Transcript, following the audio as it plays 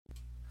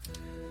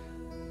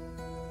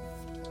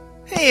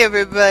Hey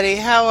everybody,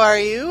 how are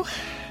you?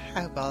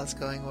 I hope all is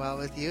going well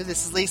with you.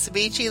 This is Lisa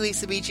Beachy,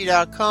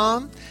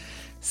 lisabeachy.com,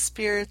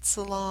 Spirit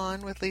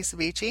Salon with Lisa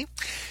Beachy.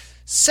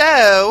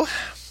 So,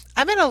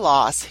 I'm at a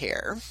loss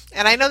here,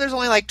 and I know there's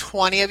only like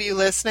 20 of you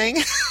listening,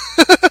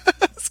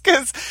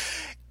 because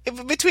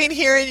between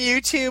here and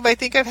YouTube, I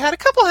think I've had a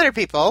couple hundred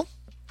people,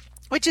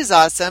 which is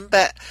awesome,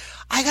 but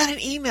I got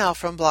an email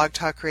from Blog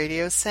Talk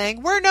Radio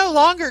saying, we're no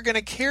longer going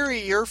to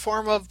carry your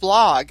form of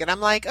blog. And I'm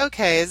like,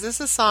 okay, is this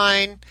a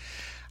sign?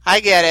 I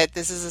get it.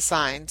 This is a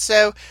sign.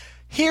 So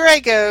here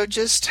I go,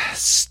 just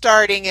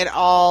starting it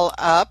all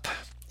up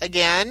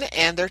again,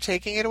 and they're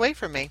taking it away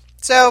from me.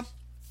 So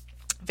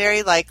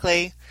very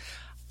likely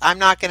I'm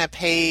not going to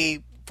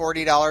pay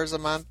 $40 a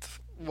month,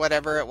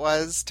 whatever it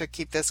was, to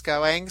keep this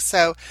going.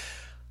 So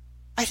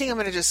I think I'm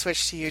going to just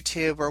switch to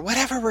YouTube or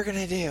whatever we're going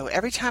to do.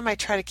 Every time I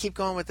try to keep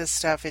going with this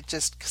stuff, it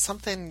just,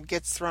 something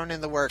gets thrown in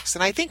the works.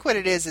 And I think what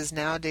it is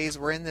nowadays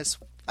we're in this,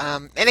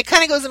 and it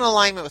kind of goes in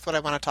alignment with what I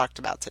want to talk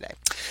about today.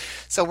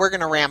 So we're going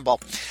to ramble.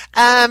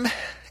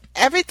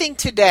 Everything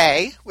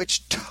today,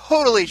 which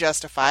totally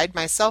justified,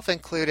 myself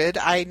included,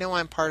 I know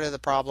I'm part of the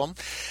problem.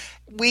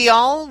 We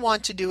all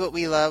want to do what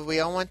we love. We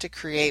all want to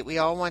create. We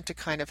all want to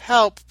kind of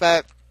help,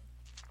 but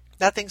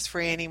nothing's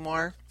free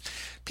anymore.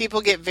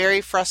 People get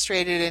very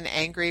frustrated and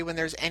angry when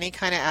there's any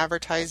kind of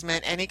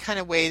advertisement, any kind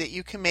of way that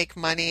you can make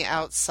money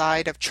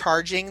outside of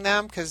charging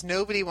them, because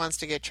nobody wants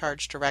to get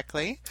charged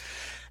directly.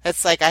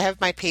 It's like I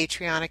have my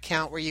Patreon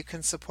account where you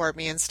can support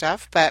me and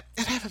stuff, and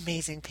I have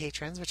amazing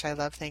patrons, which I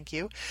love, thank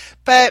you.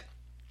 But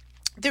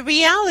the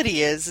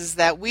reality is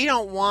that we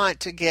don't want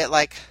to get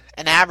like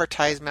an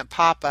advertisement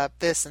pop up,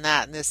 this and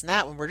that and this and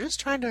that, when we're just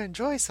trying to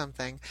enjoy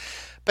something.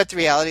 But the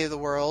reality of the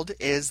world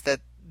is that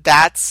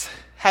that's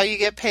how you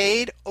get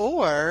paid,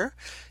 or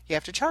you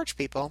have to charge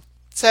people.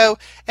 So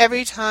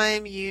every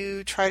time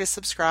you try to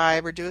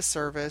subscribe or do a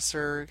service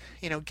or,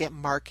 get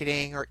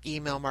marketing or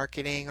email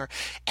marketing or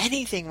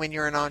anything when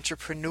you're an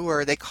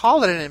entrepreneur, they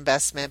call it an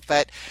investment,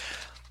 but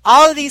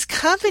all of these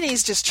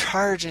companies just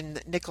charge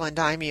and nickel and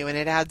dime you, and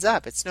it adds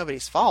up. It's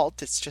nobody's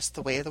fault. It's just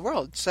the way of the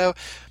world. So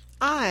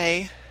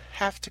I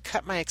have to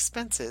cut my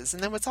expenses.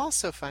 And then what's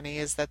also funny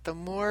is that the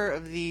more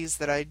of these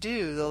that I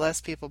do, the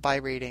less people buy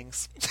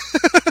readings,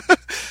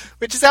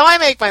 which is how I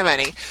make my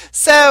money.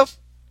 So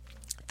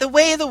the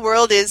way the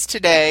world is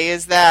today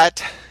is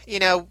that,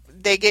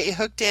 they get you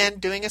hooked in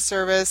doing a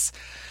service,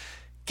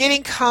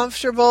 getting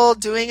comfortable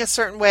doing a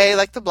certain way,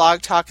 like the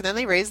Blog Talk, and then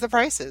they raise the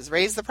prices.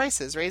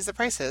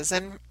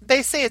 And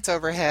they say it's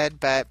overhead,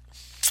 but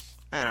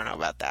I don't know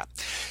about that.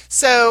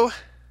 So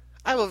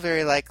I will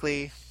very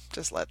likely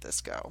just let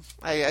this go.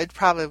 I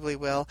probably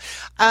will.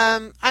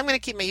 I'm going to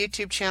keep my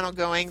YouTube channel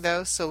going,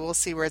 though, so we'll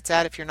see where it's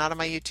at. If you're not on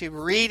my YouTube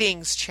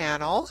readings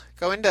channel,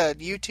 go into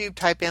YouTube,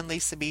 type in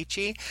Lisa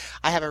Beachy.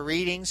 I have a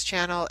readings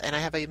channel, and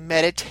I have a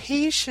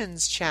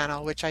meditations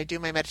channel, which I do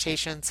my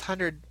meditations.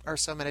 100 or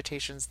so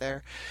meditations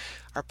there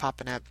are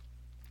popping up.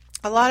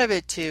 A lot of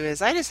it, too,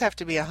 is I just have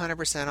to be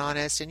 100%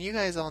 honest, and you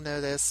guys all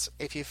know this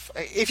if you're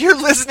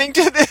listening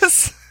to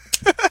this.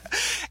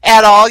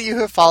 At all, you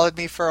have followed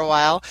me for a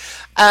while,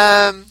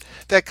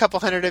 the couple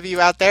hundred of you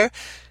out there.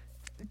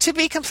 To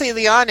be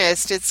completely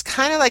honest, it's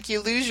kind of like you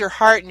lose your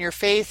heart and your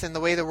faith in the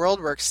way the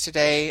world works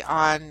today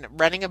on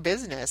running a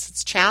business.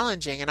 It's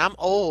challenging, and I'm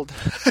old.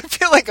 I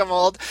feel like I'm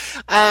old.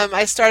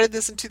 I started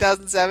this in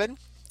 2007.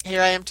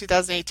 Here I am,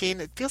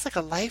 2018. It feels like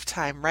a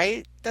lifetime,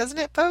 right? Doesn't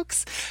it,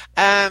 folks?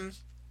 I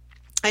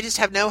just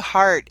have no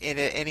heart in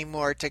it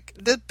anymore, to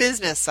the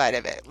business side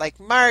of it,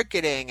 like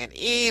marketing and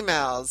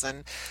emails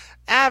and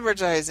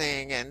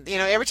advertising, and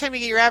every time you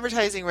get your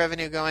advertising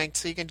revenue going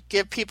so you can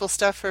give people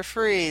stuff for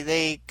free,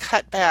 they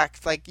cut back.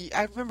 Like,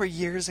 I remember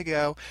years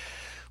ago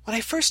when I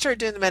first started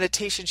doing the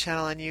meditation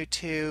channel on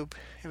YouTube,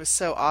 it was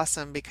so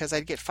awesome because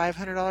I'd get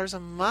 $500 a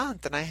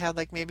month and I had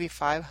like maybe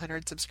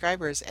 500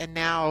 subscribers, and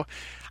now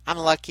I'm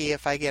lucky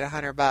if I get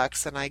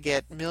 $100 and I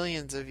get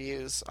millions of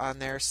views on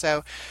there.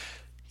 So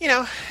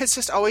it's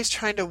just always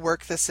trying to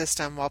work the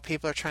system while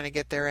people are trying to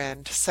get their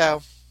end.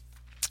 So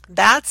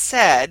that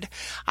said,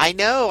 I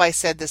know I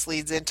said this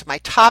leads into my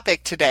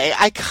topic today.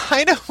 I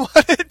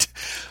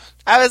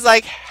was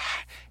like,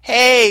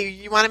 hey,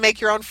 you want to make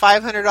your own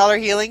 $500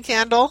 healing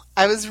candle?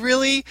 I was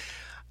really,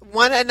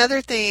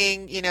 another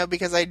thing,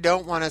 because I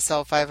don't want to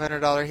sell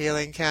 $500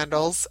 healing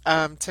candles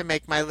to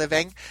make my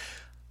living.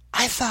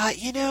 I thought,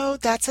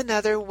 that's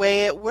another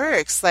way it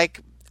works.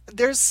 Like,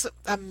 there's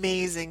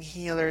amazing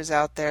healers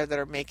out there that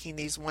are making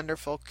these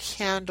wonderful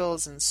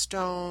candles and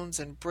stones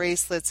and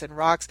bracelets and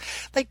rocks,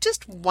 like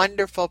just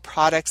wonderful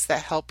products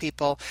that help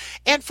people.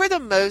 And for the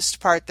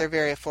most part, they're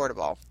very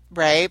affordable,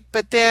 right?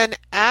 But then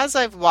as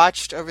I've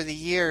watched over the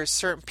years,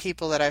 certain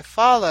people that I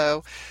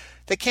follow,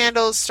 the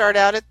candles start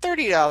out at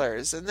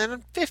 $30 and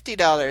then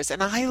 $50.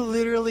 And I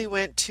literally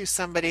went to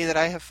somebody that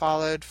I have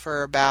followed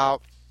for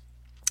about,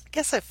 I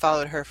guess I've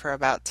followed her for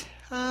about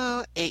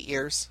 8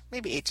 years,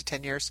 maybe 8 to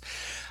 10 years.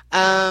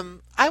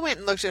 I went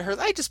and looked at her.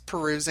 I just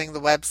perusing the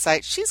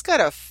website. She's got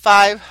a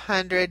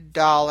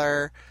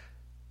 $500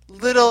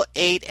 little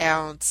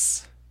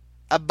 8-ounce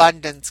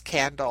abundance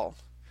candle.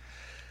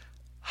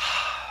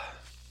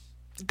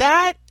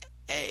 That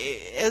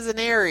as an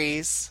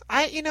Aries,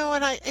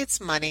 it's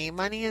money.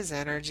 Money is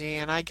energy,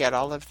 and I get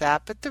all of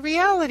that. But the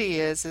reality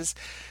is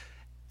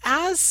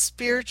as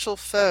spiritual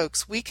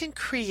folks, we can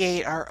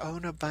create our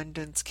own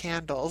abundance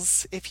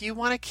candles. If you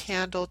want a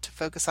candle to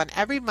focus on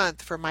every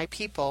month for my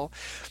people,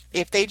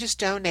 if they just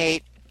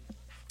donate,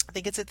 I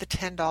think it's at the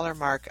 $10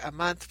 mark a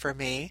month for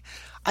me,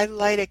 I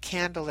light a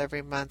candle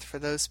every month for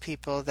those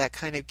people that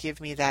kind of give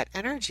me that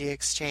energy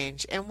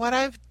exchange. And what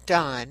I've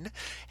done,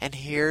 and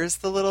here's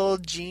the little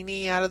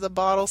genie out of the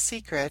bottle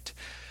secret,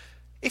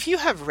 if you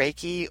have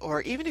Reiki,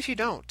 or even if you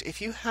don't,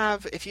 if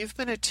you've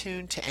been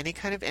attuned to any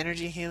kind of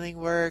energy healing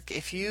work,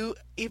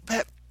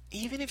 but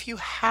even if you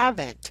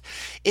haven't,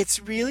 it's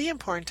really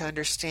important to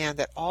understand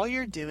that all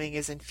you're doing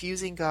is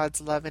infusing God's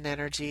love and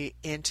energy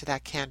into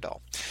that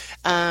candle.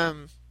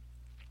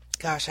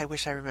 Gosh, I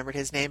wish I remembered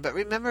his name, but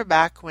remember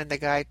back when the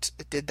guy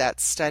did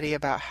that study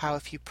about how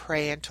if you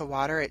pray into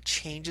water, it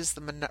changes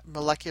the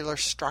molecular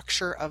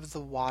structure of the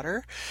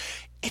water?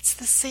 It's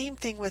the same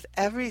thing with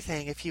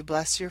everything. If you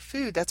bless your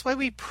food, that's why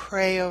we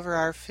pray over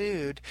our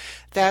food.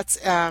 That's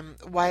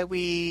why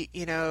we,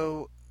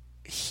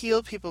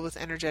 heal people with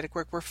energetic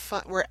work.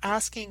 We're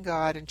asking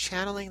God and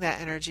channeling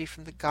that energy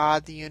from the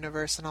God, the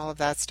universe, and all of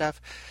that stuff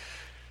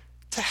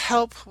to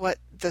help what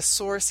the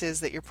source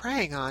is that you're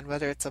praying on,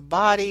 whether it's a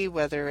body,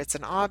 whether it's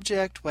an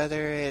object,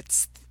 whether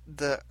it's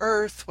the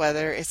earth,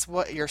 whether it's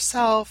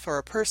yourself or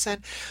a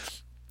person.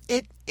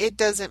 It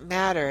doesn't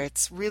matter.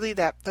 It's really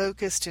that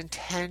focused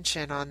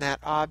intention on that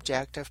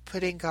object of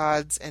putting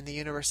God's and the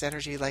universe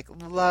energy like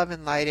love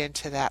and light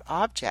into that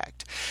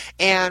object.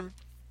 And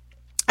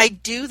I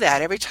do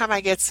that every time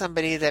I get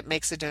somebody that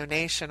makes a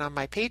donation on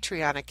my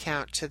Patreon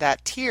account to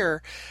that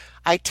tier.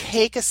 I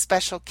take a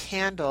special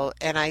candle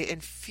and I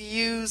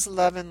infuse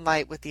love and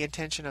light with the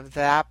intention of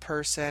that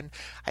person.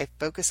 I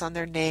focus on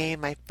their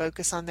name, I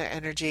focus on their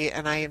energy,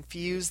 and I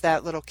infuse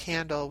that little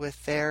candle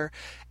with their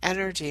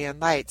energy and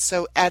light.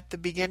 So at the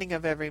beginning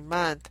of every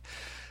month,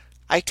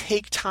 I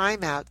take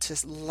time out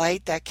to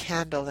light that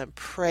candle and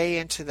pray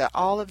into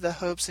all of the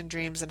hopes and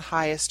dreams and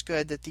highest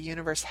good that the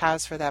universe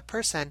has for that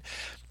person.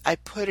 I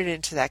put it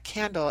into that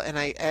candle, and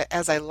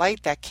as I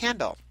light that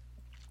candle,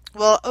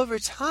 well, over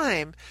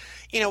time,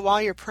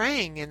 while you're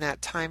praying in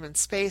that time and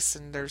space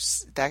and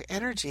there's that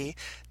energy,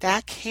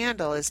 that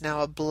candle is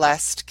now a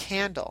blessed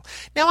candle.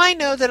 Now, I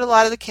know that a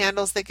lot of the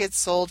candles that get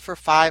sold for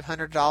 $500,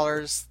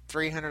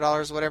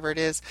 $300, whatever it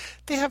is,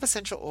 they have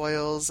essential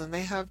oils and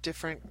they have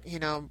different,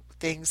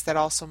 things that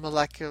also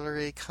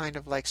molecularly kind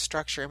of like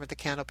structure in with the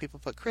candle.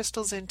 People put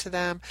crystals into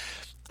them.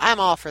 I'm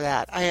all for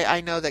that. I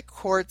know that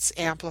quartz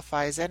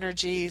amplifies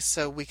energy,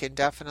 so we can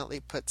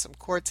definitely put some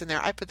quartz in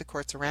there. I put the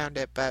quartz around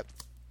it, but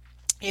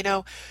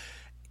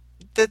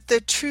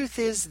the truth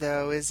is,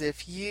 though, is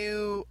if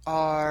you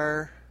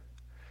are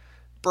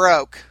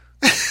broke,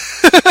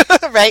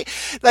 right?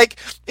 Like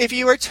if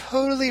you are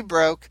totally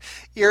broke,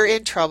 you're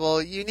in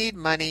trouble, you need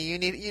money,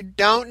 you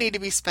don't need to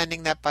be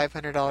spending that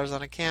 $500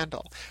 on a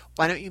candle.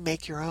 Why don't you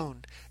make your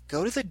own?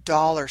 Go to the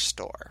dollar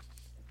store.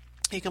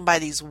 You can buy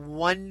these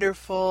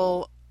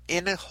wonderful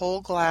in a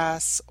whole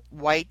glass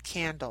white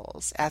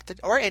candles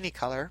or any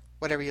color,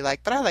 whatever you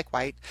like, but I like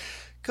white.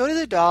 Go to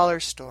the dollar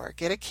store,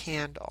 get a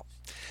candle.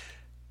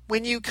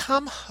 When you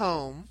come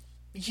home,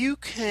 you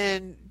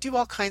can do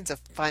all kinds of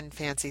fun,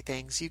 fancy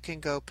things. You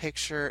can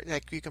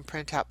you can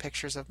print out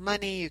pictures of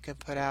money. You can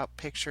put out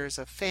pictures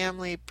of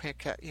family.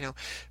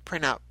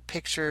 Print out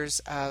pictures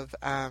of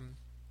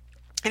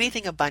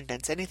anything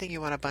abundance, anything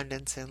you want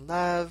abundance in,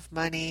 love,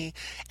 money,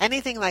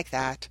 anything like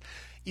that.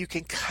 You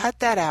can cut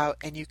that out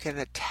and you can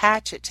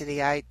attach it to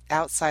the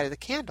outside of the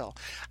candle.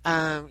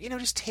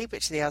 Just tape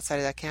it to the outside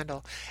of that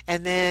candle.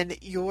 And then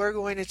you're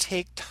going to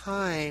take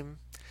time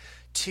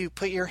to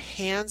put your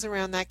hands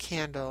around that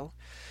candle.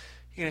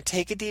 You're going to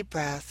take a deep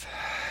breath,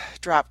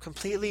 drop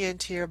completely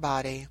into your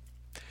body,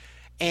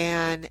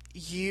 and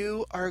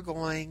you are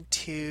going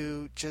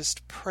to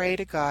just pray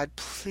to God,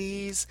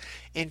 please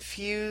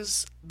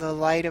infuse the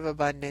light of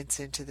abundance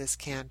into this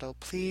candle.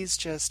 Please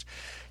just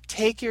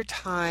take your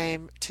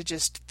time to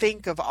just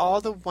think of all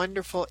the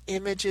wonderful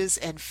images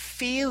and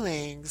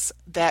feelings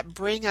that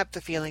bring up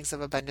the feelings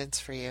of abundance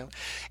for you.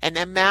 And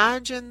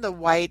imagine the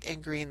white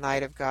and green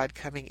light of God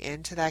coming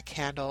into that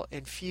candle,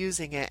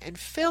 infusing it and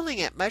filling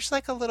it, much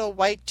like a little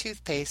white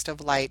toothpaste of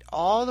light,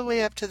 all the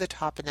way up to the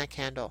top in that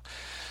candle.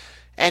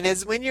 And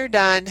when you're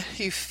done,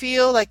 you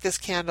feel like this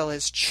candle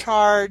is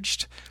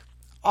charged,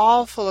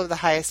 all full of the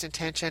highest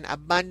intention,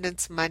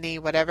 abundance, money,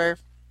 whatever.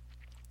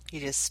 You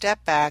just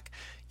step back.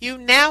 You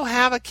now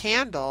have a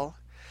candle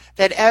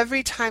that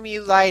every time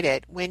you light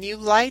it, when you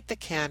light the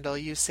candle,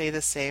 you say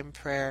the same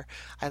prayer.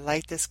 I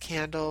light this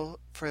candle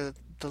for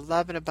the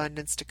love and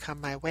abundance to come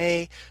my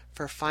way,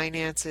 for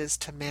finances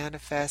to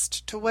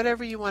manifest, to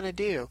whatever you want to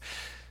do.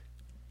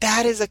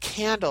 That is a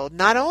candle.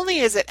 Not only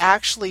is it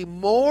actually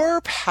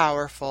more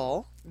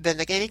powerful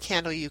than any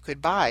candle you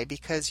could buy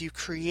because you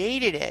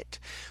created it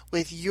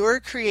with your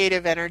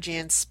creative energy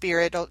and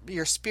spirit,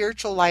 your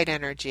spiritual light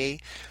energy,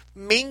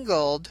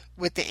 mingled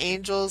with the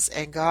angels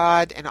and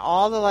God and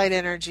all the light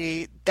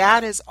energy,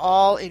 that is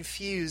all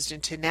infused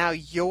into now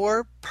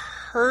your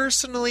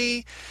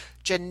personally,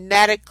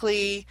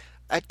 genetically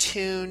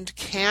attuned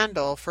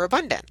candle for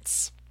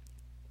abundance.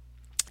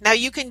 Now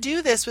you can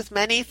do this with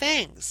many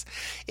things.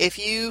 If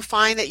you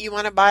find that you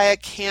want to buy a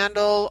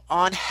candle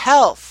on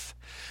health,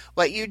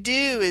 what you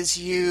do is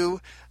you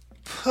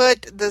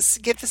get the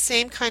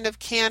same kind of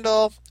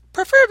candle,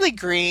 preferably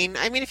green.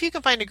 I mean, if you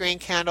can find a green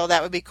candle,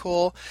 that would be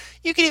cool.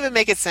 You can even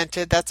make it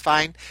scented, that's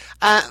fine.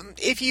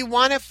 If you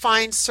want to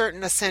find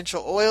certain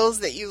essential oils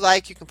that you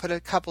like, you can put a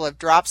couple of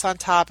drops on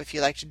top if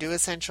you like to do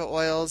essential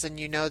oils and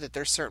you know that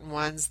there's certain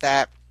ones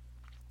that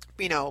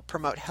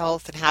promote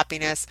health and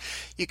happiness.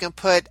 You can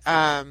put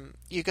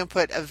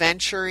aventurine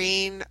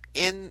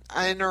in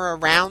or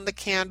around the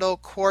candle.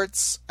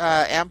 Quartz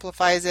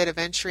amplifies it.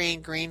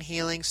 Aventurine, green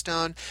healing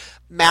stone,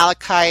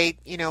 malachite,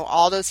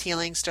 all those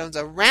healing stones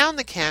around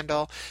the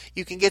candle.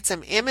 You can get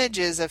some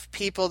images of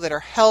people that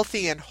are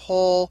healthy and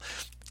whole,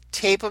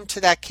 tape them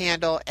to that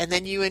candle, and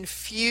then you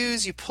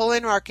pull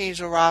in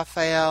Archangel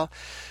Raphael.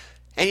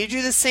 And you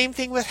do the same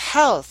thing with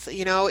health.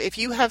 If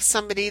you have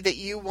somebody that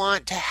you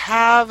want to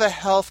have a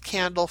health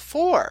candle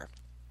for,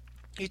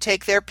 you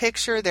take their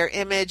picture, their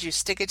image, you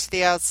stick it to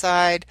the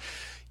outside.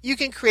 You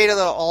can create a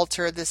little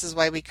altar. This is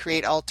why we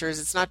create altars.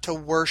 It's not to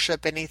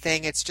worship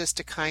anything. It's just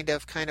to kind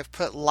of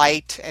put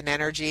light and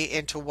energy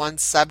into one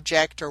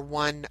subject or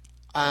one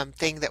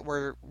thing that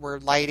we're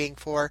lighting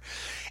for.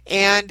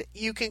 And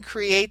you can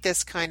create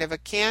this kind of a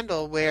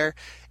candle where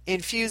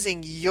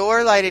infusing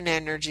your light and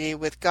energy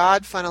with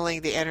God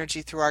funneling the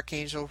energy through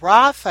Archangel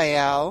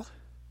Raphael,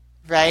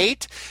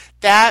 right?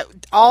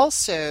 That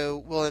also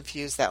will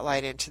infuse that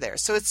light into there.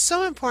 So it's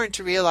so important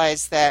to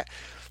realize that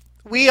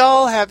we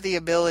all have the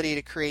ability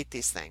to create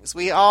these things.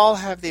 We all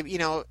have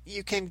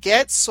you can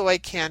get soy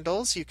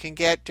candles, you can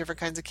get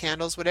different kinds of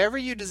candles, whatever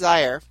you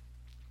desire.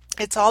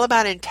 It's all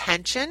about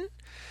intention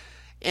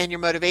and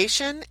your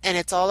motivation, and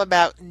it's all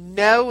about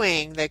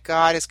knowing that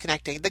God is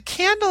connecting. The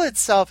candle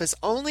itself is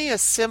only a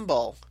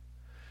symbol.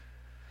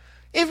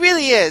 It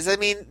really is. I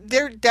mean,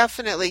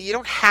 you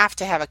don't have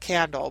to have a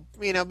candle,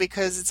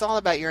 because it's all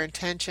about your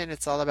intention,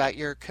 it's all about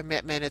your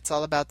commitment, it's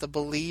all about the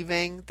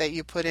believing that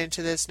you put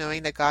into this,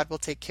 knowing that God will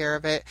take care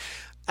of it.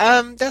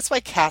 That's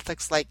why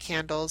Catholics light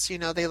candles.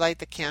 They light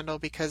the candle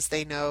because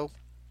they know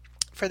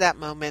for that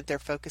moment they're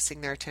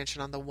focusing their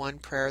attention on the one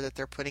prayer that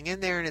they're putting in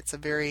there, and it's a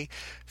very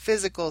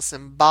physical,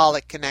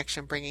 symbolic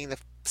connection, bringing the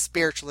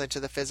spiritual into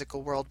the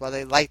physical world while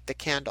they light the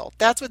candle.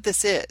 That's what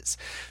this is.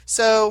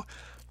 So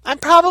I'm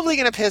probably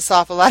going to piss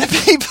off a lot of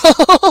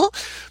people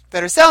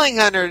that are selling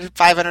 $100,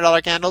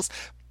 $500 candles,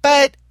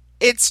 but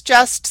it's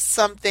just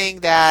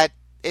something that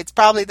it's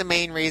probably the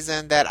main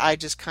reason that I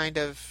just I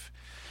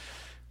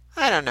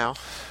don't know.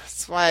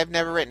 It's why I've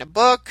never written a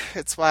book.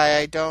 It's why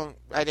I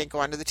didn't go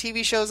on to the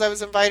TV shows I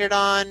was invited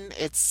on.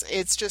 It's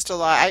just a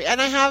lot. I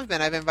have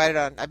been. I've been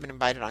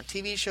invited on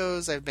TV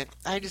shows.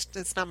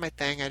 It's not my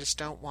thing.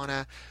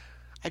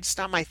 It's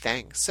not my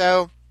thing.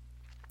 So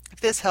if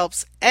this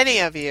helps any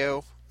of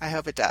you, I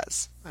hope it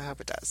does.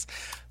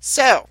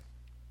 So,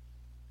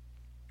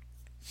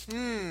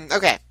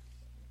 okay.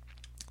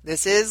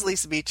 This is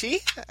Lisa Beachy.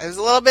 It was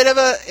a little bit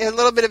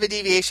of a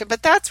deviation,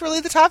 but that's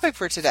really the topic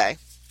for today.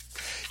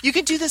 You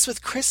can do this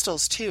with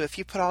crystals too. If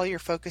you put all your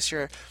focus,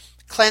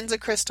 cleanse a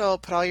crystal,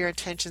 put all your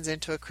intentions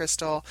into a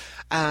crystal,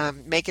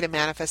 make it a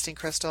manifesting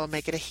crystal,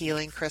 make it a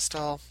healing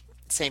crystal,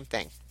 same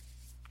thing.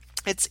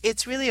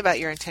 It's really about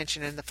your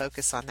intention and the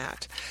focus on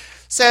that.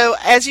 So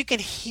as you can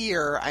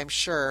hear, I'm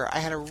sure, I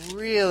had a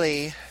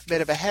really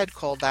bit of a head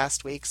cold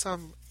last week, so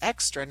I'm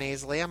extra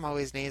nasally. I'm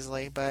always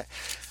nasally, but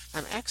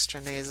I'm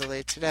extra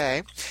nasally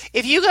today.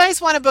 If you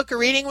guys want to book a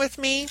reading with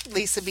me,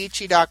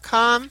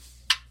 lisabeachy.com.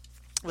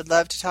 Would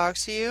love to talk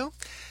to you.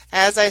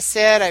 As I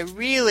said,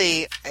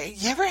 you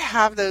ever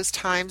have those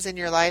times in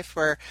your life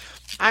where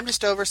I'm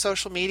just over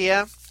social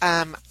media?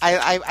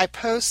 I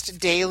post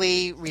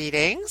daily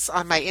readings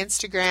on my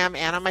Instagram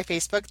and on my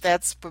Facebook.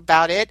 That's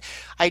about it.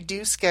 I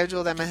do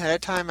schedule them ahead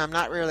of time. I'm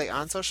not really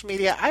on social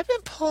media. I've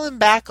been pulling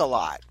back a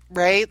lot,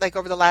 right? Like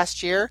over the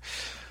last year.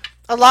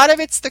 A lot of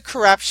it's the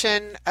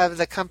corruption of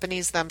the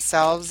companies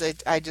themselves.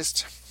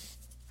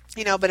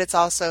 But it's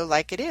also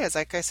like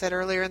I said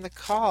earlier in the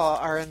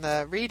call or in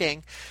the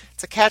reading,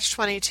 it's a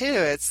catch-22.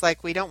 It's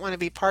like we don't want to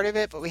be part of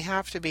it, but we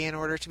have to be in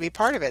order to be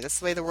part of it. That's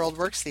the way the world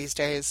works these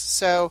days.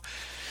 So,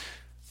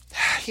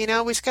 we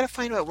just got to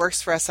find what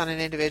works for us on an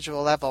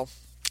individual level.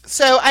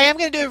 So I am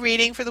going to do a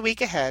reading for the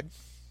week ahead.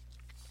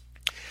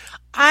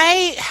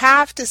 I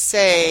have to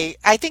say,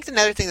 I think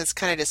another thing that's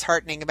kind of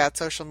disheartening about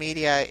social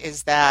media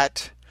is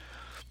that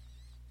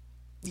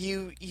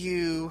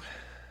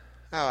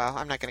oh well,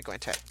 I'm not going to go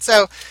into it.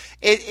 So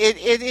it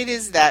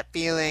is that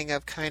feeling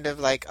of kind of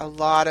like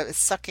it's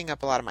sucking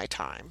up a lot of my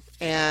time.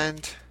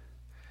 And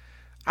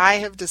I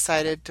have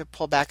decided to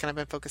pull back, and I've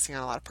been focusing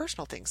on a lot of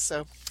personal things.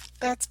 So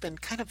that's been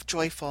kind of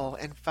joyful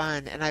and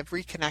fun, and I've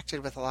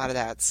reconnected with a lot of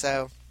that.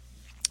 So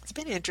it's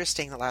been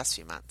interesting the last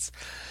few months.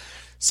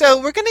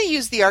 So we're going to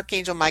use the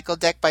Archangel Michael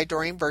deck by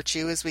Doreen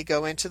Virtue as we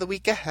go into the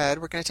week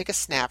ahead. We're going to take a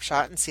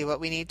snapshot and see what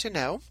we need to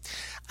know.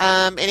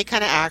 Any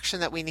kind of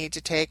action that we need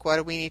to take, what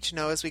do we need to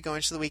know as we go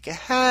into the week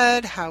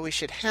ahead, how we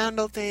should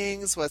handle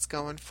things, what's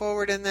going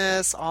forward in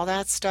this, all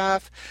that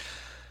stuff.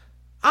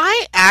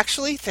 I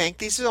actually think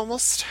these are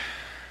almost,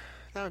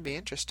 that would be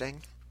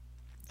interesting.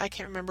 I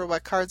can't remember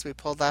what cards we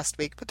pulled last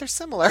week, but they're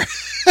similar.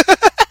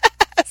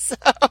 So,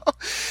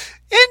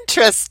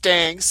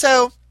 interesting.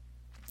 So,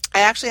 I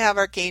actually have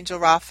Archangel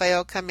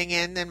Raphael coming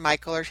in and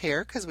Michael are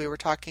here because we were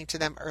talking to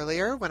them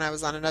earlier when I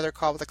was on another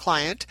call with a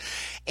client.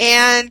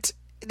 And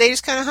they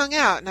just kind of hung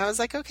out. And I was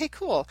like, okay,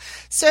 cool.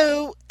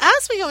 So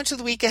as we go into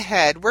the week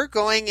ahead, we're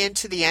going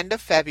into the end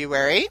of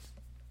February.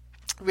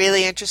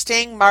 Really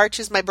interesting. March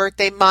is my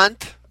birthday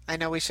month. I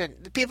know we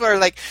shouldn't. People are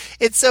like,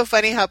 it's so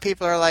funny how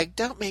people are like,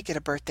 don't make it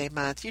a birthday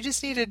month. You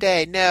just need a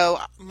day. No,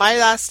 my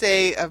last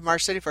day of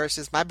March 31st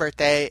is my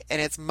birthday, and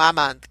it's my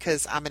month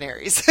because I'm an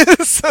Aries.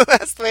 So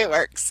that's the way it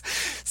works.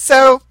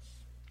 So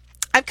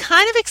I'm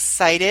kind of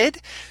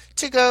excited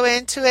to go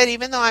into it,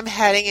 even though I'm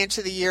heading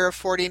into the year of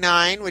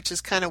 49, which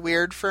is kind of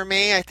weird for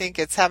me. I think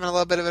it's having a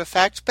little bit of an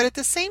effect. But at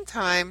the same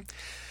time,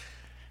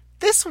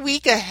 this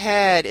week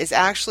ahead is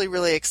actually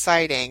really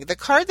exciting. The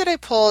card that I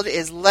pulled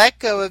is Let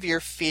Go of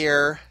Your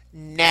Fear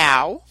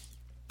Now.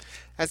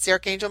 That's the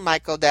Archangel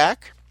Michael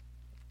deck.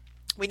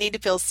 We need to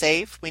feel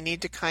safe. We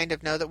need to kind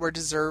of know that we're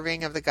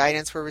deserving of the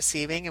guidance we're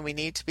receiving, and we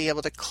need to be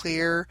able to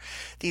clear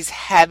these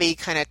heavy,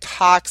 kind of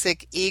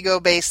toxic,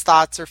 ego-based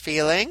thoughts or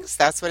feelings.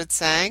 That's what it's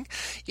saying.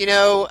 You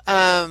know,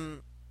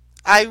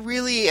 I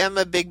really am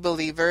a big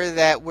believer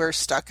that we're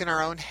stuck in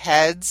our own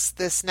heads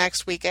this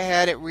next week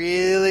ahead. It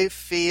really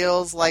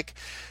feels like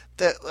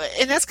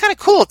and that's kind of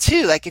cool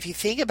too. Like if you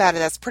think about it,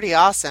 that's pretty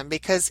awesome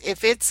because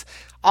if it's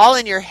all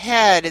in your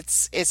head,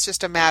 it's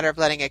just a matter of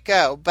letting it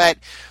go. But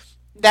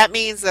that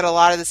means that a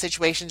lot of the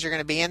situations you're going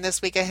to be in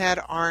this week ahead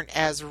aren't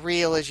as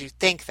real as you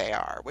think they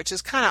are, which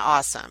is kind of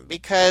awesome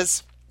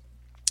because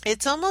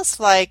it's almost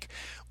like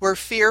we're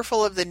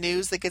fearful of the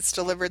news that gets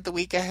delivered the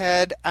week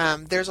ahead.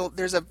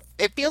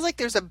 It feels like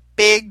there's a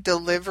big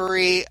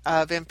delivery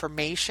of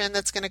information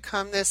that's going to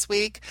come this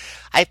week.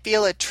 I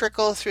feel it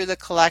trickle through the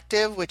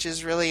collective, which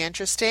is really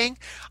interesting.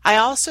 I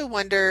also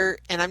wonder,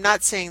 and I'm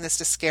not saying this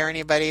to scare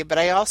anybody, but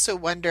I also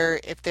wonder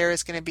if there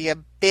is going to be a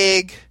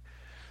big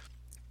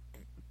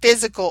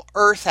physical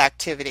earth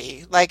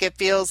activity. Like it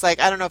feels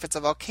like, I don't know if it's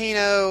a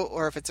volcano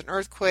or if it's an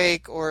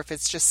earthquake or if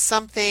it's just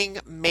something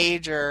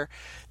major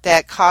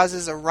that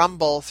causes a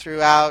rumble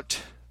throughout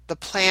the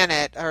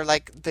planet, or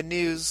like the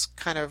news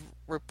kind of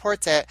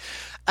reports it.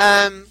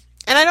 And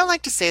I don't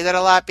like to say that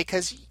a lot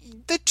because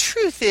the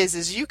truth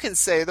is you can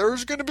say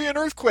there's going to be an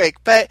earthquake,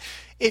 but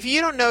if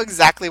you don't know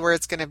exactly where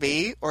it's going to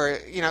be, or,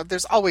 you know,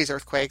 there's always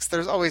earthquakes,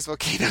 there's always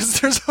volcanoes,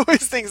 there's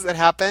always things that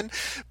happen,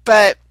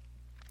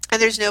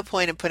 and there's no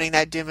point in putting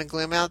that doom and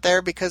gloom out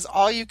there because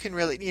all you can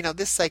really, you know,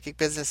 this psychic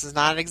business is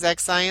not an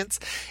exact science.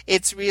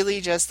 It's really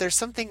just there's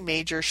something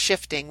major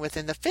shifting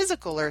within the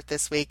physical earth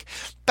this week.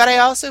 But I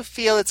also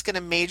feel it's going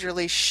to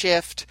majorly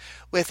shift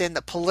within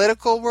the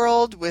political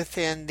world,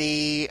 within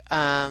the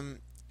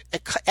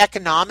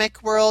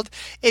economic world.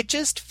 It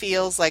just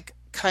feels like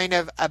kind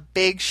of a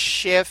big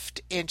shift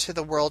into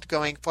the world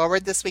going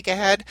forward this week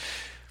ahead.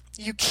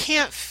 You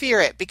can't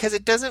fear it because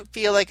it doesn't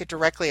feel like it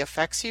directly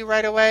affects you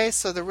right away.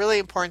 So the really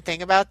important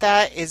thing about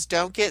that is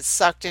don't get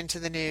sucked into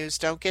the news.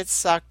 Don't get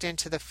sucked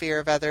into the fear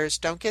of others.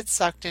 Don't get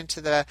sucked into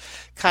the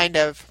kind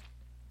of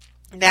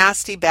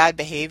nasty bad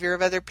behavior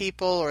of other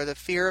people or the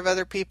fear of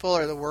other people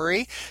or the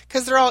worry,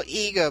 because they're all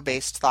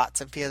ego-based thoughts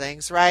and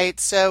feelings, right?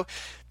 So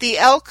the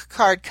elk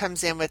card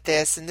comes in with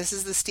this, and this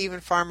is the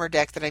Stephen Farmer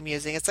deck that I'm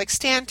using. It's like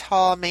stand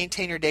tall,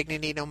 maintain your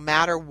dignity no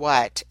matter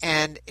what,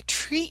 and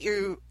treat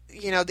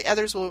the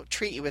others will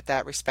treat you with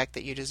that respect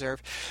that you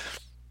deserve.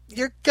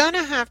 You're going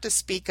to have to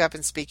speak up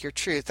and speak your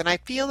truth. And I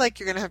feel like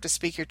you're going to have to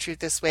speak your truth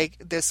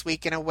this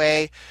week in a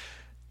way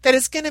that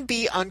is going to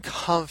be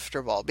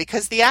uncomfortable,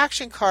 because the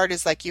action card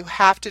is like you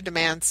have to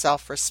demand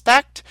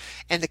self-respect,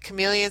 and the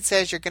chameleon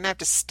says you're going to have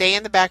to stay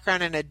in the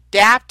background and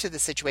adapt to the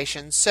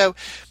situation. So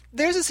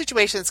there's a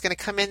situation that's going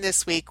to come in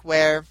this week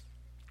where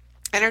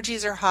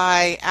energies are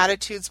high,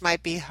 attitudes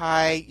might be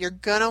high. You're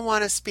going to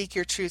want to speak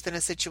your truth in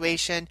a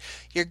situation.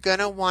 You're going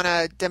to want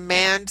to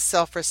demand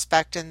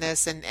self-respect in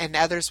this, and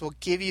others will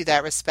give you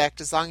that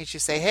respect as long as you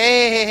say,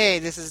 hey,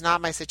 this is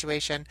not my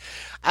situation.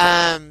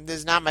 This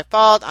is not my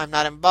fault. I'm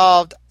not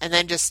involved. And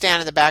then just stand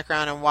in the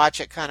background and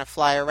watch it kind of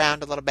fly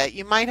around a little bit.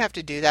 You might have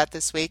to do that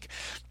this week.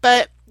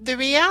 But the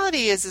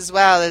reality is as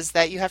well is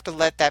that you have to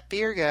let that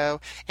fear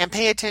go and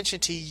pay attention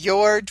to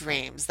your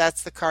dreams.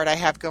 That's the card I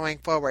have going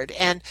forward.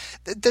 And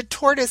the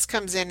tortoise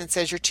comes in and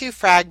says you're too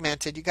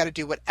fragmented. You got to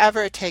do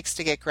whatever it takes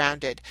to get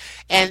grounded.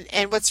 And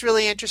what's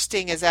really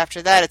interesting is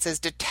after that it says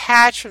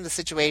detach from the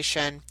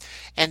situation,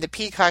 and the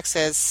peacock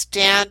says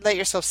let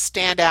yourself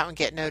stand out and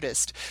get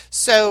noticed.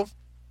 So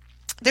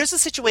there's a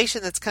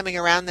situation that's coming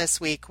around this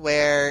week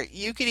where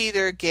you could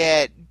either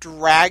get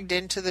dragged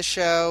into the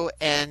show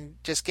and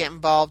just get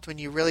involved when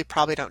you really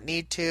probably don't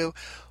need to,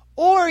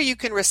 or you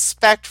can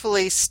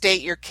respectfully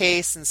state your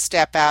case and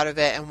step out of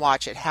it and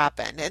watch it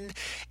happen.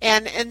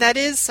 And that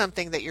is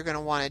something that you're going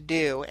to want to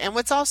do. And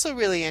what's also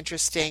really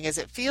interesting is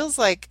it feels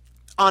like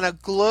on a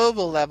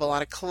global level,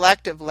 on a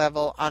collective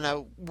level, on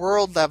a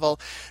world level,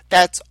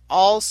 that's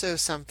also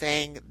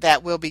something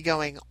that will be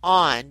going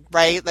on,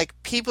 right? Like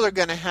people are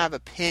going to have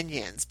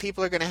opinions,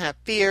 people are going to have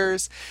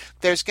fears.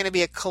 There's going to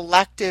be a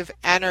collective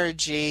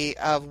energy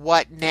of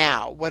what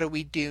now? What do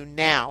we do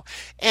now?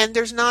 And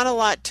there's not a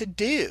lot to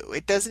do.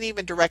 It doesn't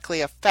even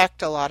directly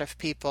affect a lot of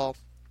people.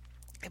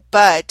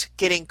 But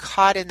getting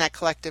caught in that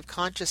collective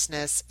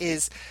consciousness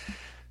is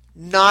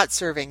not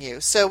serving you.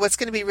 So what's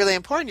going to be really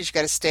important is you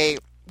got to stay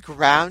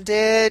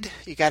grounded,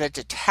 you got to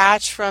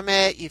detach from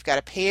it, you've got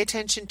to pay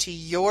attention to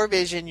your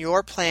vision,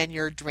 your plan,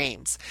 your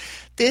dreams.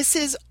 This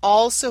is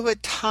also a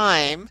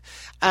time,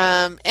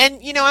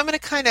 and you know, I'm going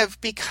to kind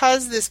of,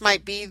 because this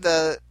might be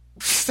the,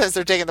 since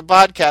they're taking the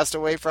podcast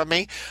away from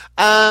me,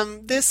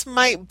 this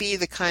might be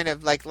the kind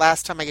of like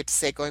last time I get to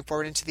say it going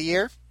forward into the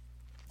year.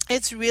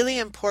 It's really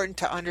important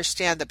to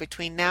understand that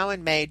between now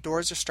and May,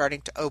 doors are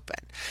starting to open.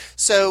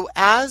 So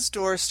as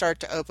doors start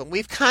to open,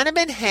 we've kind of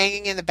been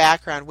hanging in the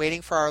background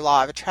waiting for our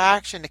law of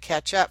attraction to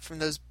catch up from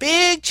those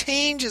big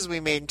changes we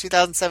made in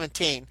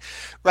 2017,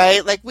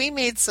 right? Like we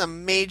made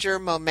some major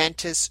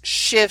momentous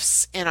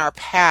shifts in our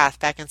path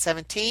back in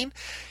 17,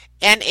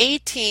 and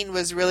 18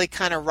 was really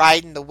kind of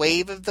riding the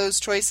wave of those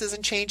choices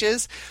and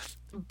changes.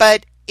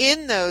 But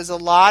in those, a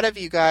lot of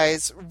you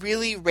guys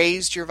really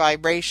raised your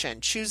vibration,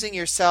 choosing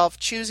yourself,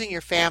 choosing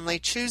your family,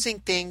 choosing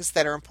things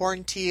that are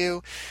important to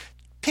you,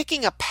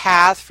 picking a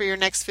path for your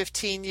next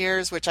 15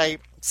 years, which I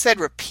said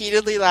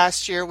repeatedly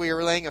last year. We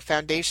were laying a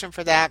foundation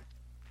for that.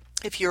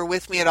 If you were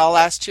with me at all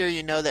last year,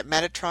 you know that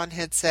Metatron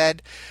had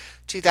said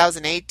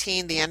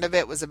 2018, the end of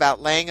it was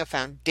about laying a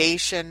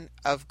foundation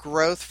of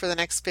growth for the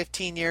next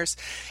 15 years.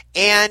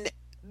 And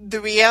the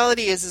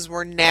reality is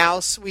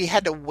we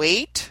had to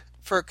wait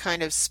for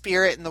kind of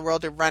spirit in the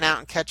world to run out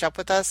and catch up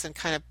with us and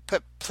kind of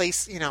put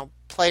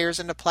players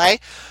into play.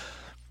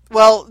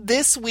 Well,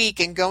 this week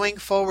and going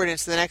forward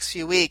into the next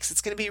few weeks,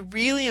 it's going to be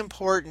really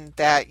important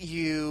that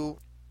you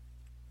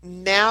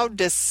now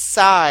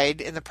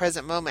decide in the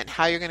present moment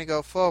how you're going to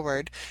go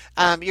forward.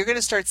 You're going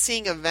to start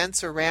seeing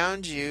events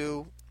around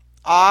you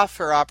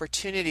offer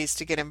opportunities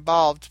to get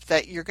involved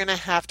that you're going to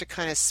have to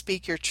kind of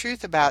speak your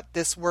truth about.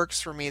 This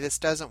works for me, this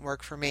doesn't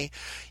work for me,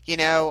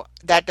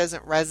 that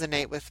doesn't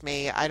resonate with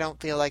me, I don't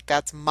feel like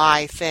that's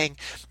my thing.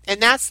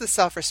 And that's the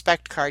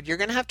self-respect card. You're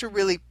going to have to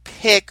really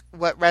pick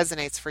what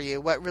resonates for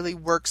you, what really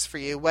works for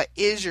you, what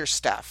is your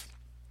stuff.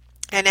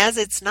 And as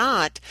it's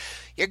not,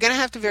 you're going to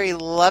have to very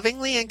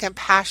lovingly and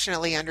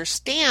compassionately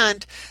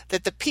understand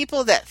that the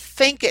people that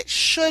think it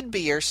should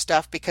be your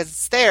stuff because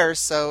it's theirs,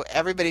 so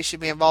everybody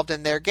should be involved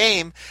in their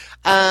game,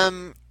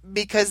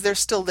 because they're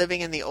still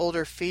living in the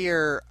older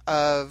fear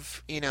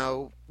of,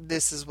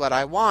 this is what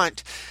I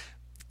want.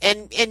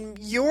 And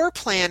your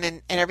plan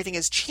and everything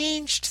has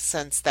changed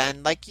since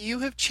then. Like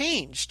you have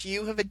changed,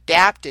 you have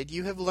adapted,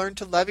 you have learned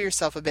to love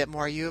yourself a bit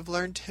more, you have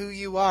learned who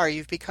you are,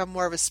 you've become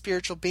more of a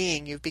spiritual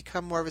being, you've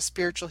become more of a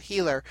spiritual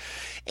healer.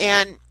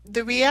 And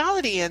the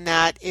reality in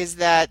that is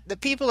that the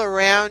people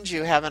around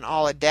you haven't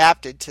all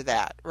adapted to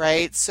that,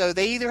 right? So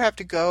they either have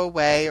to go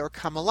away or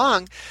come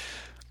along.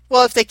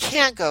 Well, if they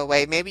can't go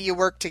away, maybe you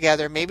work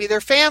together, maybe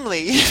they're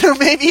family,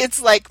 maybe it's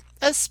like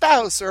a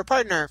spouse or a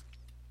partner.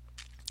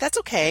 That's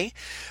okay.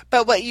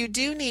 But what you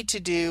do need to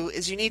do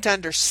is you need to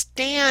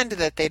understand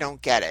that they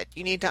don't get it.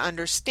 You need to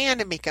understand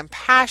and be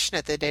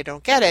compassionate that they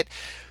don't get it,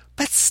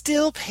 but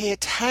still pay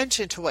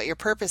attention to what your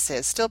purpose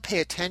is. Still pay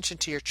attention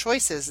to your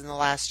choices in the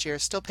last year.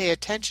 Still pay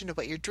attention to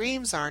what your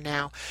dreams are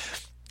now.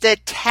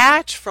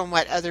 Detach from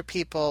what other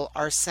people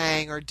are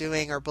saying or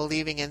doing or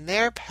believing in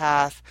their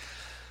path.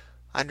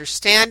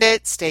 Understand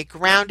it, stay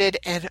grounded,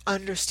 and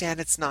understand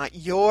it's not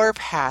your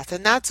path,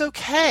 and that's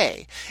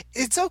okay.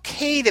 It's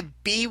okay to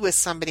be with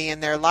somebody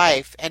in their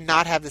life and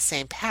not have the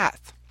same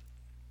path.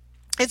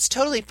 It's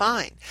totally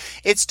fine.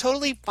 It's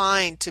totally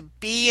fine to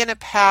be in a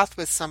path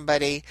with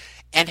somebody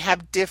and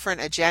have different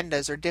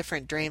agendas or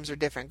different dreams or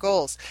different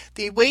goals.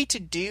 The way to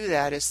do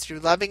that is through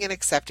loving and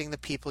accepting the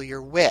people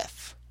you're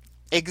with,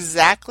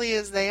 exactly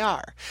as they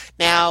are.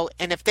 Now,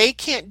 and if they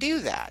can't do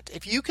that,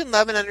 if you can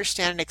love and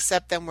understand and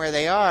accept them where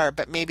they are,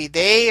 but maybe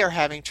they are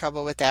having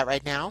trouble with that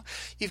right now,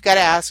 you've got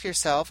to ask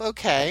yourself,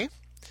 okay,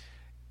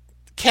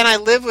 can I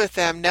live with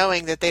them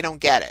knowing that they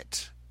don't get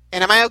it?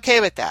 And am I okay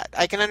with that?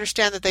 I can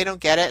understand that they don't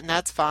get it, and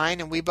that's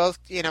fine, and we both,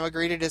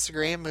 agree to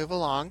disagree and move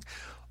along.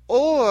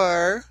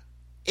 Or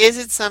is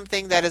it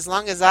something that as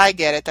long as I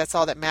get it, that's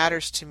all that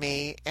matters to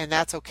me, and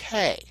that's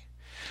okay?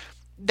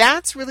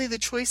 That's really the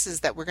choices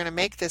that we're going to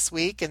make this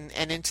week and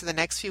into the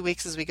next few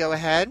weeks as we go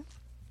ahead.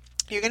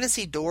 You're going to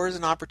see doors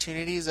and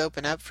opportunities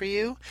open up for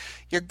you.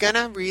 You're going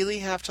to really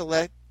have to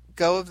let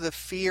go of the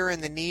fear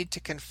and the need to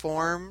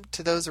conform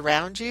to those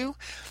around you.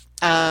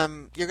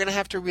 You're going to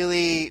have to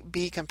really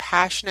be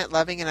compassionate,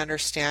 loving, and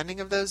understanding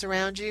of those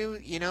around you.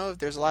 You know,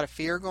 there's a lot of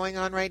fear going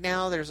on right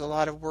now. There's a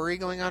lot of worry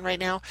going on right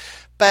now.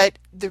 But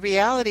the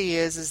reality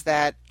is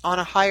that on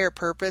a higher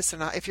purpose,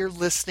 and if you're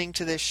listening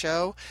to this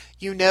show,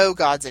 you know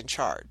God's in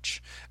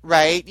charge,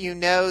 right? You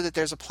know that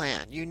there's a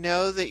plan. You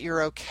know that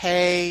you're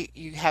okay.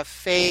 You have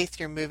faith.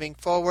 You're moving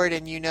forward,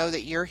 and you know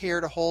that you're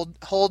here to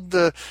hold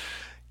the.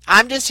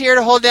 I'm just here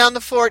to hold down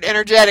the fort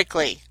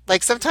energetically.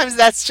 Like sometimes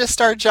that's just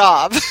our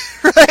job,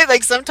 right?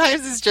 Like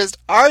sometimes it's just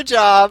our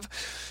job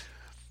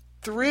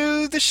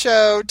through the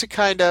show to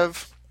kind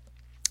of,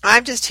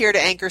 I'm just here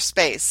to anchor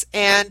space.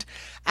 And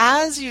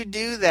as you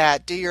do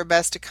that, do your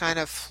best to kind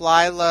of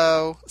fly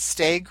low,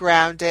 stay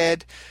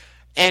grounded.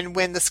 And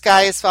when the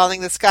sky is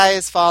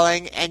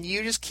falling, and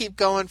you just keep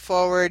going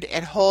forward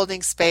and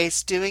holding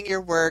space, doing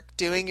your work,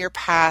 doing your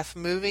path,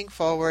 moving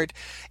forward.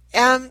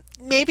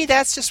 Maybe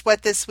that's just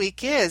what this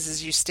week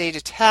is you stay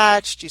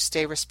detached, you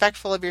stay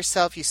respectful of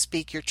yourself, you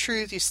speak your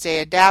truth, you stay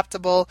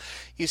adaptable,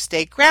 you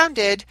stay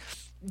grounded.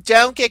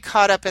 Don't get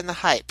caught up in the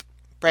hype,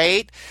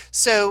 right?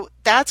 So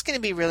that's going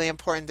to be really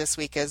important this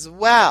week as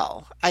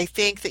well. I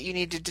think that you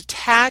need to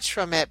detach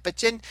from it, but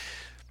Jen,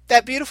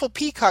 that beautiful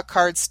peacock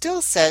card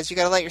still says you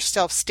got to let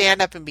yourself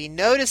stand up and be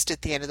noticed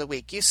at the end of the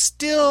week.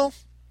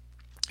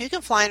 You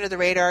can fly under the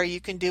radar,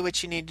 you can do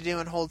what you need to do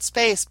and hold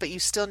space, but you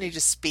still need to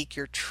speak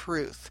your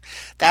truth.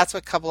 That's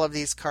what a couple of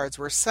these cards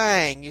were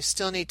saying. You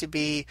still need to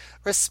be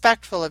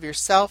respectful of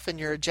yourself and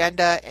your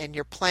agenda and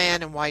your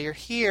plan and why you're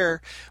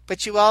here,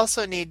 but you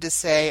also need to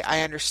say,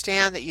 I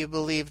understand that you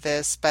believe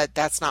this, but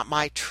that's not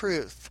my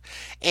truth.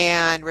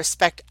 And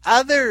respect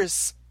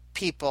others'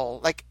 people,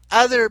 like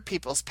other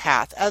people's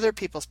path, other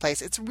people's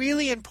place. It's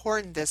really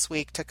important this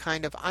week to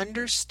kind of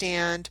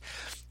understand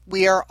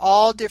we are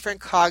all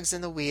different cogs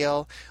in the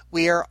wheel.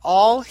 We are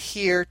all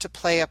here to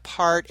play a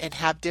part and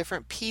have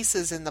different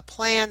pieces in the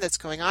plan that's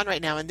going on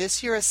right now. And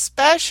this year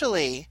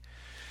especially,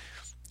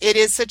 it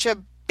is such a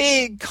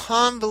big,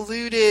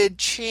 convoluted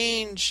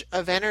change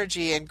of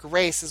energy and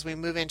grace as we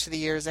move into the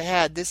years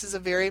ahead. This is a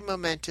very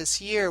momentous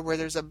year where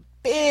there's a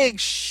big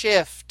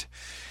shift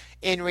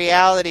in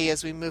reality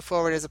as we move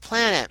forward as a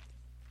planet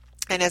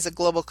and as a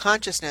global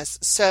consciousness.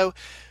 So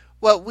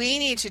what we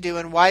need to do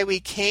and why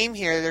we came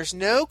here, there's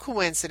no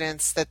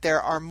coincidence that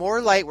there are more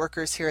light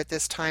workers here at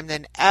this time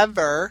than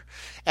ever.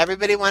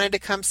 Everybody wanted to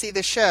come see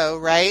the show,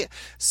 right?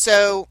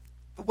 So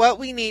what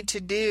we need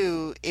to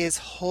do is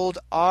hold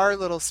our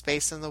little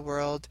space in the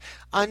world,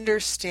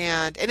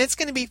 understand, and it's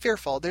going to be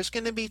fearful. There's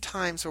going to be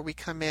times where we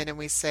come in and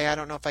we say, I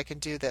don't know if I can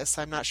do this.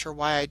 I'm not sure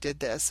why I did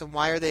this and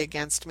why are they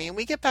against me? And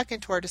we get back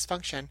into our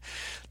dysfunction.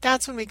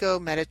 That's when we go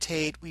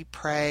meditate, we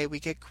pray,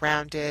 we get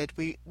grounded,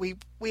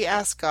 we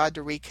ask God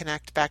to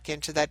reconnect back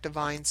into that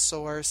divine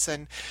source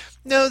and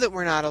know that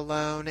we're not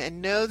alone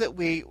and know that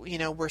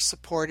we're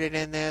supported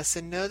in this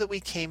and know that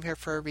we came here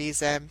for a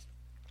reason.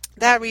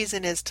 That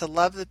reason is to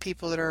love the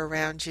people that are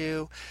around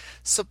you,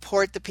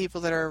 support the people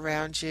that are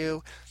around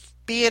you,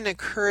 be an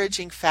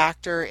encouraging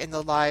factor in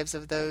the lives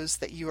of those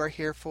that you are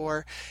here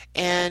for,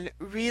 and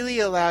really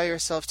allow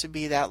yourself to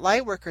be that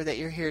light worker that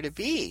you're here to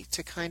be,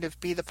 to kind of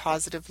be the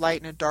positive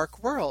light in a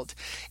dark world.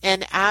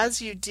 And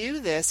as you do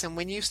this, and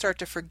when you start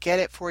to forget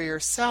it for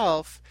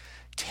yourself,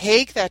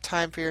 take that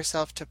time for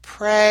yourself to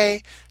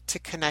pray, to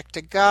connect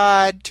to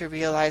God, to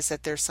realize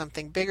that there's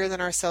something bigger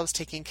than ourselves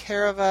taking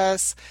care of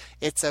us.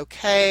 It's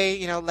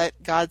okay.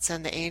 Let God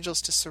send the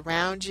angels to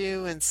surround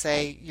you and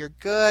say, you're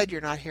good, you're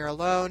not here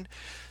alone.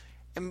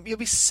 And you'll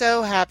be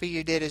so happy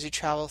you did as you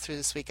travel through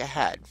this week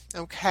ahead.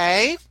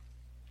 Okay?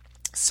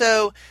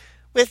 So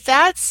with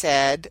that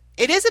said,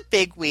 it is a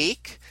big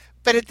week.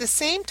 But at the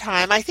same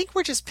time, I think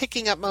we're just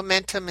picking up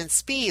momentum and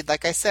speed.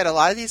 Like I said, a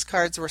lot of these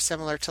cards were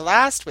similar to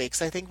last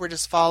week's. I think we're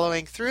just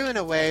following through in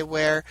a way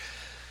where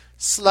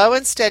slow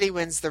and steady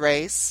wins the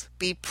race.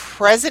 Be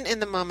present in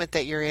the moment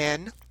that you're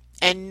in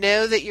and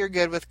know that you're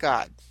good with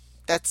God.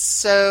 That's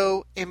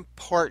so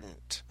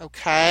important.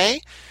 Okay?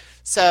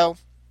 So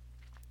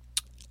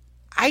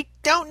I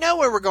don't know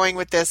where we're going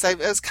with this. I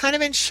was kind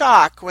of in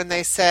shock when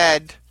they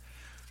said,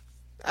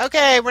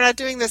 okay, we're not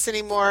doing this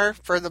anymore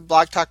for the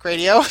Blog Talk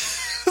Radio.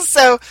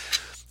 So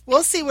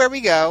we'll see where we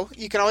go.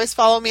 You can always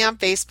follow me on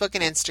Facebook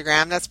and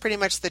Instagram. That's pretty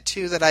much the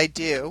two that I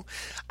do.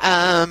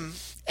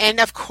 And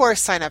of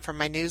course, sign up for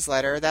my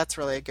newsletter. That's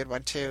really a good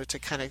one too, to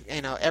kind of,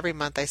 every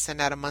month I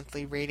send out a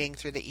monthly reading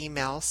through the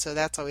email. So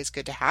that's always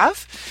good to have.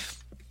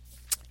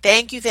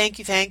 Thank you, thank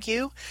you, thank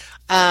you.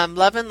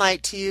 Love and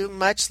light to you.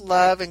 Much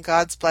love and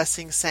God's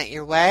blessings sent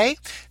your way.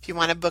 If you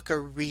want to book a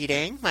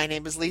reading, my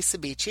name is Lisa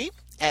Beachy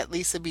at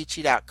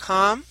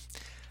lisabeachy.com.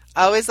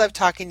 I always love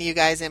talking to you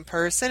guys in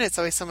person. It's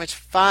always so much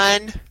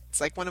fun.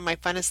 It's like one of my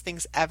funnest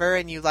things ever,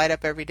 and you light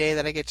up every day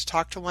that I get to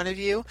talk to one of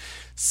you.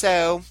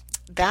 So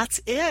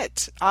that's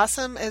it.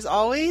 Awesome as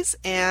always,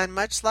 and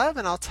much love,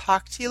 and I'll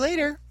talk to you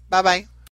later. Bye-bye.